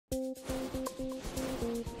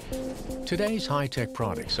Today's high-tech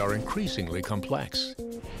products are increasingly complex.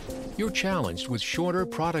 You're challenged with shorter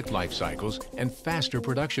product life cycles and faster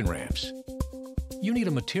production ramps. You need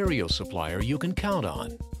a material supplier you can count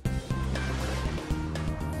on.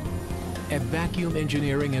 At Vacuum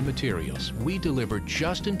Engineering and Materials, we deliver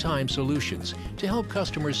just-in-time solutions to help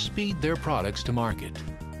customers speed their products to market.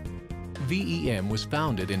 VEM was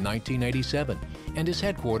founded in 1987 and is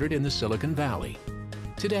headquartered in the Silicon Valley.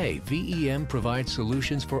 Today, VEM provides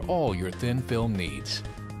solutions for all your thin film needs.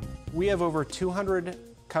 We have over 200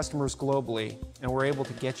 customers globally, and we're able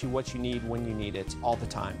to get you what you need when you need it all the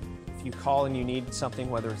time. If you call and you need something,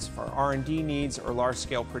 whether it's for R&D needs or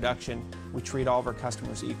large-scale production, we treat all of our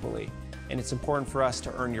customers equally, and it's important for us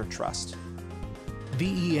to earn your trust.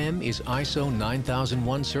 VEM is ISO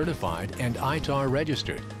 9001 certified and ITAR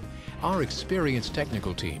registered. Our experienced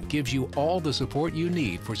technical team gives you all the support you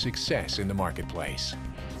need for success in the marketplace.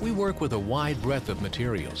 We work with a wide breadth of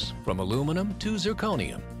materials, from aluminum to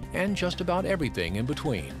zirconium, and just about everything in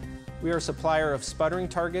between. We are a supplier of sputtering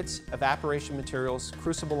targets, evaporation materials,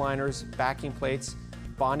 crucible liners, backing plates,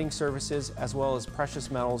 bonding services, as well as precious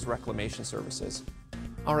metals reclamation services.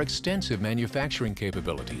 Our extensive manufacturing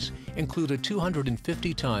capabilities include a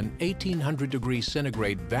 250-ton, 1800-degree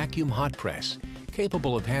centigrade vacuum hot press,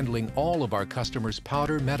 capable of handling all of our customers'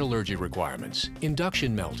 powder metallurgy requirements,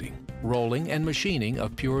 induction melting, rolling and machining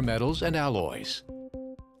of pure metals and alloys.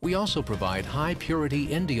 We also provide high-purity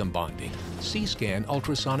indium bonding, C-scan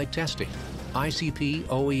ultrasonic testing, ICP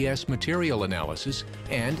OES material analysis,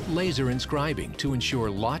 and laser inscribing to ensure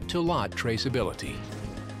lot-to-lot traceability.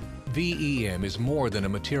 VEM is more than a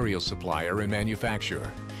material supplier and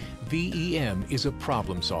manufacturer. VEM is a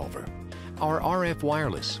problem solver. Our RF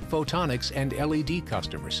wireless, photonics, and LED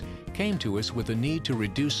customers came to us with a need to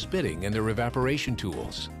reduce spitting in their evaporation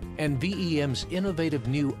tools. And VEM's innovative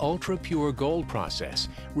new ultra-pure gold process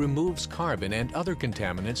removes carbon and other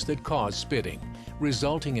contaminants that cause spitting,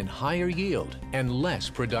 resulting in higher yield and less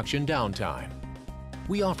production downtime.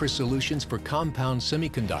 We offer solutions for compound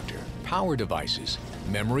semiconductor, power devices,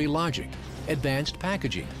 memory logic, advanced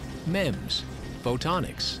packaging, MEMS,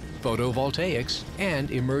 photonics, photovoltaics,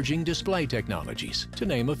 and emerging display technologies, to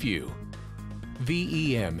name a few.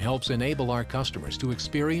 VEM helps enable our customers to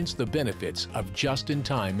experience the benefits of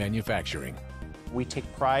just-in-time manufacturing. We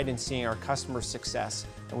take pride in seeing our customers' success,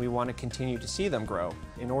 and we want to continue to see them grow.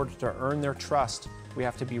 In order to earn their trust, we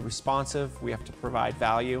have to be responsive, we have to provide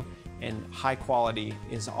value, and high quality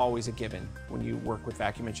is always a given when you work with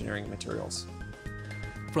Vacuum Engineering Materials.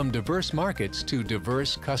 From diverse markets to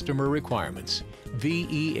diverse customer requirements,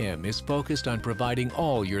 VEM is focused on providing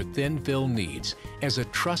all your thin film needs as a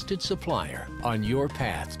trusted supplier on your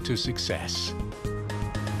path to success.